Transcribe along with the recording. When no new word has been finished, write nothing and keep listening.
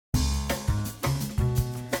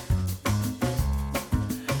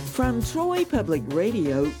From Troy Public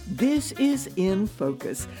Radio, this is In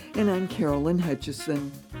Focus, and I'm Carolyn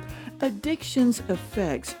Hutchison. Addiction's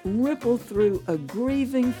effects ripple through a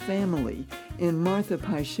grieving family in Martha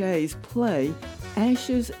Pache's play,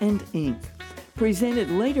 Ashes and Ink,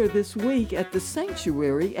 presented later this week at the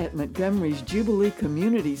Sanctuary at Montgomery's Jubilee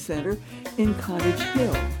Community Center in Cottage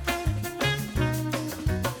Hill.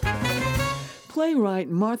 Playwright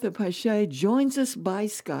Martha Pache joins us by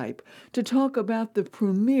Skype to talk about the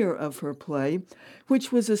premiere of her play,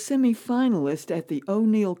 which was a semifinalist at the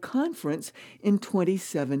O'Neill Conference in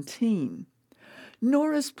 2017.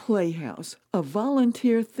 Nora's Playhouse, a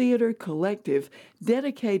volunteer theater collective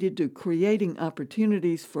dedicated to creating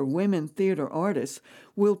opportunities for women theater artists,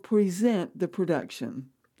 will present the production.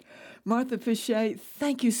 Martha Pache,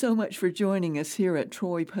 thank you so much for joining us here at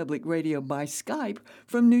Troy Public Radio by Skype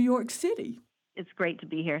from New York City. It's great to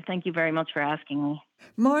be here. Thank you very much for asking me.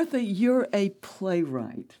 Martha, you're a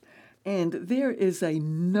playwright, and there is a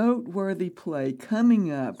noteworthy play coming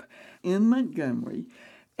up in Montgomery,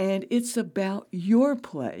 and it's about your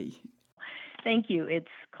play. Thank you. It's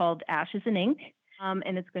called Ashes and Ink,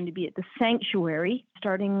 and it's going to be at the Sanctuary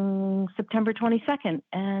starting September 22nd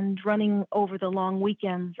and running over the long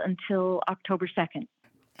weekends until October 2nd.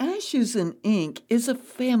 Ashes and Ink is a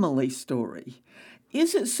family story.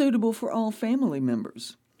 Is it suitable for all family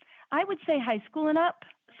members? I would say high school and up.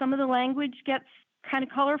 Some of the language gets kind of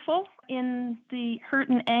colorful in the hurt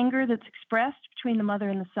and anger that's expressed between the mother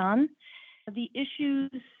and the son. The issues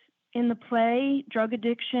in the play, drug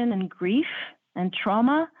addiction and grief and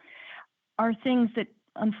trauma, are things that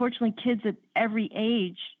unfortunately kids at every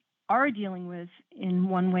age are dealing with in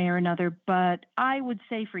one way or another. But I would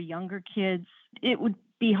say for younger kids, it would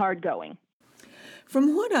be hard going.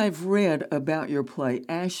 From what I've read about your play,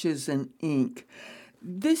 Ashes and Ink,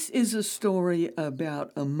 this is a story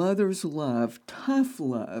about a mother's love, tough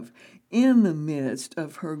love, in the midst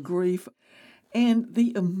of her grief and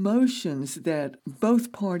the emotions that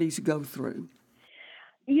both parties go through.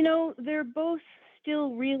 You know, they're both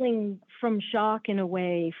still reeling from shock in a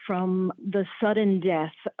way from the sudden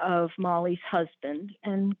death of Molly's husband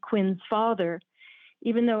and Quinn's father.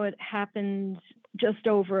 Even though it happened just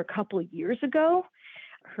over a couple of years ago,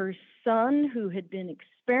 her son, who had been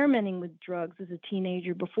experimenting with drugs as a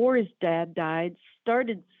teenager before his dad died,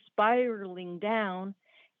 started spiraling down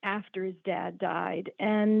after his dad died.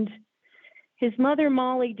 And his mother,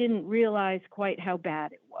 Molly, didn't realize quite how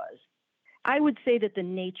bad it was. I would say that the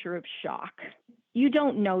nature of shock, you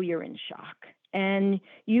don't know you're in shock. And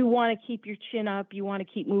you want to keep your chin up. You want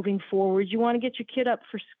to keep moving forward. You want to get your kid up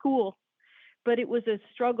for school. But it was a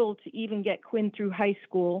struggle to even get Quinn through high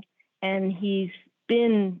school. And he's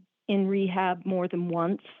been in rehab more than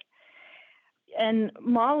once. And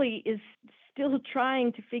Molly is still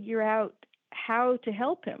trying to figure out how to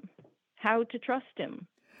help him, how to trust him.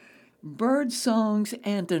 Bird songs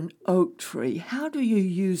and an oak tree. How do you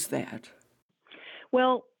use that?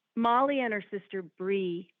 Well, Molly and her sister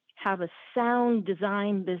Bree have a sound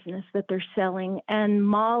design business that they're selling. And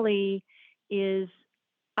Molly is,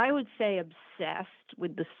 I would say, obsessed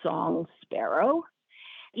with the song Sparrow,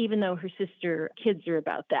 even though her sister kids are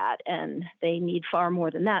about that, and they need far more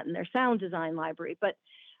than that in their sound design library. But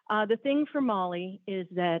the thing for Molly is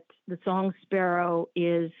that the song Sparrow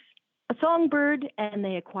is a songbird, and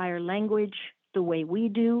they acquire language the way we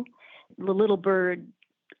do. The little bird,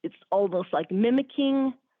 it's almost like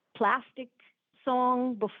mimicking plastic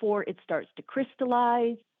song before it starts to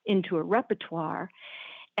crystallize into a repertoire.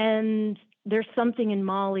 And there's something in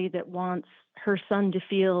Molly that wants her son to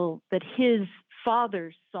feel that his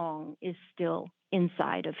father's song is still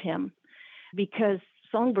inside of him, because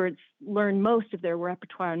songbirds learn most of their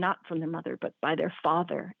repertoire not from their mother, but by their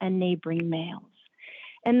father and neighboring males.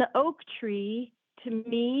 And the oak tree, to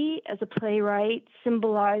me, as a playwright,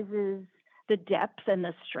 symbolizes the depth and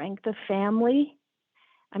the strength of family.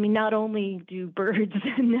 I mean, not only do birds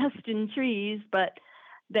nest in trees, but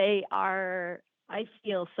they are, I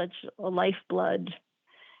feel, such a lifeblood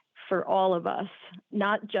for all of us,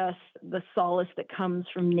 not just the solace that comes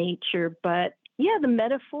from nature, but the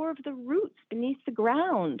metaphor of the roots beneath the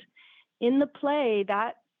ground. In the play,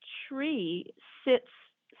 that tree sits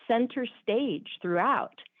center stage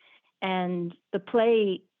throughout. And the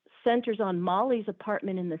play centers on Molly's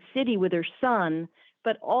apartment in the city with her son,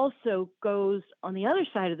 but also goes on the other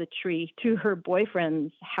side of the tree to her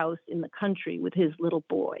boyfriend's house in the country with his little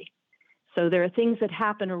boy. So there are things that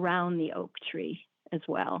happen around the oak tree as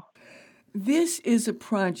well. This is a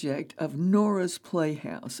project of Nora's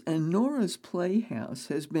Playhouse, and Nora's Playhouse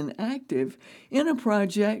has been active in a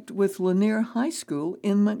project with Lanier High School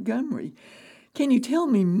in Montgomery. Can you tell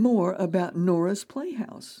me more about Nora's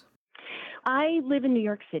Playhouse? I live in New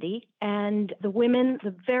York City, and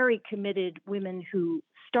the very committed women who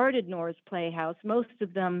started Nora's Playhouse, most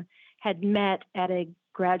of them had met at a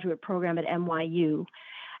graduate program at NYU.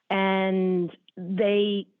 And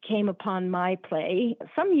they came upon my play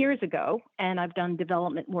some years ago, and I've done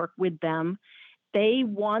development work with them. They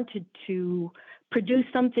wanted to produce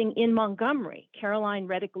something in Montgomery. Caroline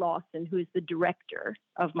Reddick Lawson, who is the director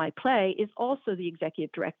of my play, is also the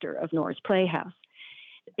executive director of Nora's Playhouse.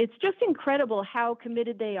 It's just incredible how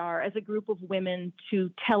committed they are as a group of women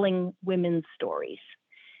to telling women's stories.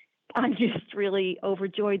 I'm just really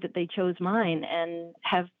overjoyed that they chose mine and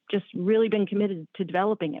have just really been committed to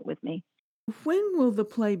developing it with me. When will the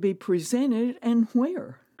play be presented and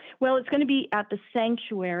where? Well, it's going to be at the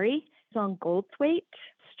Sanctuary. It's on Goldthwaite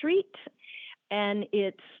Street, and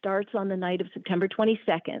it starts on the night of September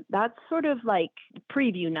 22nd. That's sort of like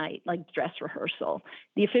preview night, like dress rehearsal.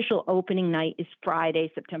 The official opening night is Friday,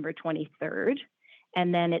 September 23rd,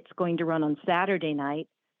 and then it's going to run on Saturday night.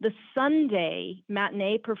 The Sunday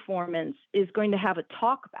matinee performance is going to have a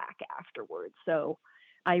talk back afterwards. So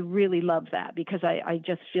I really love that because I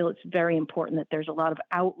just feel it's very important that there's a lot of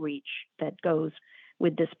outreach that goes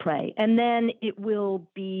with this play. And then it will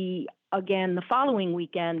be, again, the following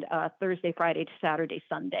weekend, Thursday, Friday to Saturday,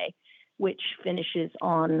 Sunday, which finishes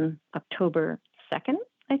on October 2nd,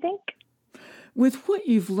 I think. With what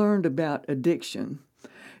you've learned about addiction,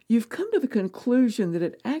 you've come to the conclusion that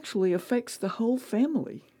it actually affects the whole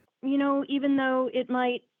family. You know, even though it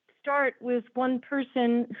might start with one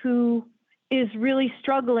person who is really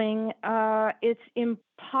struggling, it's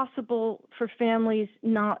impossible for families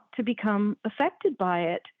not to become affected by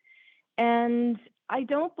it. And I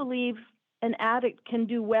don't believe an addict can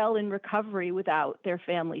do well in recovery without their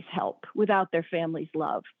family's help, without their family's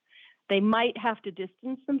love. They might have to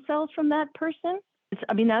distance themselves from that person.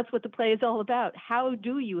 That's what the play is all about. How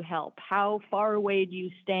do you help? How far away do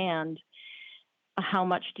you stand? How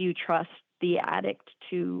much do you trust the addict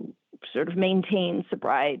to sort of maintain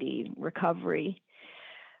sobriety, recovery?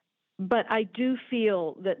 But I do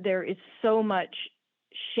feel that there is so much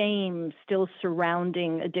shame still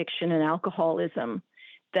surrounding addiction and alcoholism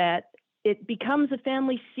that it becomes a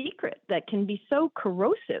family secret that can be so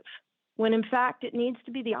corrosive when in fact it needs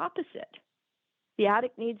to be the opposite. The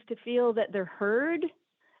addict needs to feel that they're heard,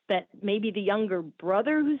 that maybe the younger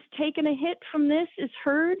brother who's taken a hit from this is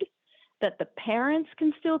heard, that the parents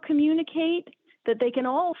can still communicate, that they can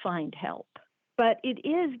all find help. But it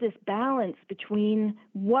is this balance between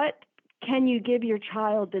what can you give your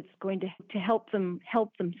child that's going to help them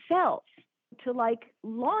help themselves, to like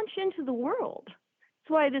launch into the world. That's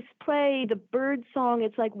why this play, the bird song,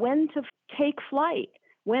 it's like when to take flight,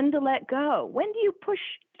 when to let go. When do you push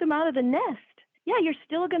them out of the nest? Yeah, you're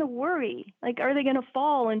still going to worry. Like, are they going to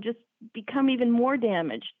fall and just become even more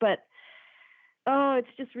damaged? But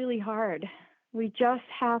it's just really hard. We just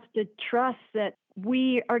have to trust that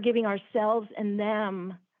we are giving ourselves and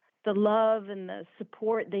them the love and the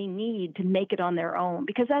support they need to make it on their own,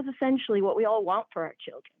 because that's essentially what we all want for our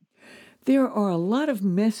children. There are a lot of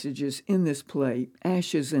messages in this play,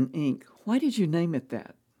 Ashes and Ink. Why did you name it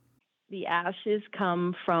that? The ashes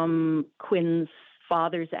come from Quinn's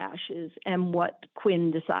father's ashes and what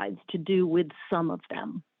Quinn decides to do with some of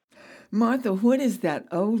them. Martha, what is that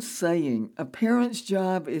old saying? A parent's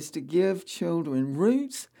job is to give children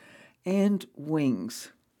roots and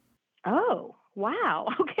wings. Oh, wow.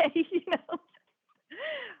 Okay.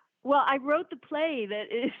 Well, I wrote the play that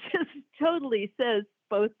it just totally says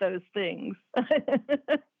both those things.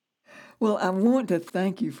 Well, I want to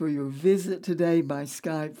thank you for your visit today by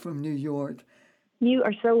Skype from New York. You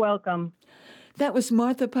are so welcome. That was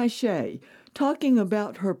Martha Pache talking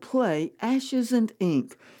about her play, Ashes and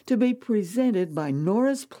Ink, to be presented by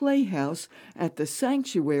Nora's Playhouse at the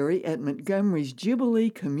Sanctuary at Montgomery's Jubilee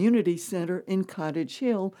Community Center in Cottage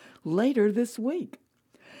Hill later this week.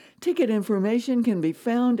 Ticket information can be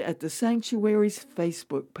found at the Sanctuary's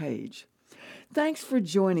Facebook page. Thanks for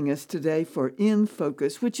joining us today for In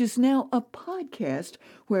Focus, which is now a podcast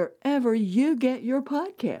wherever you get your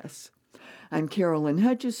podcasts. I'm Carolyn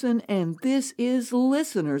Hutchison, and this is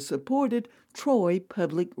listener-supported Troy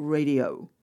Public Radio.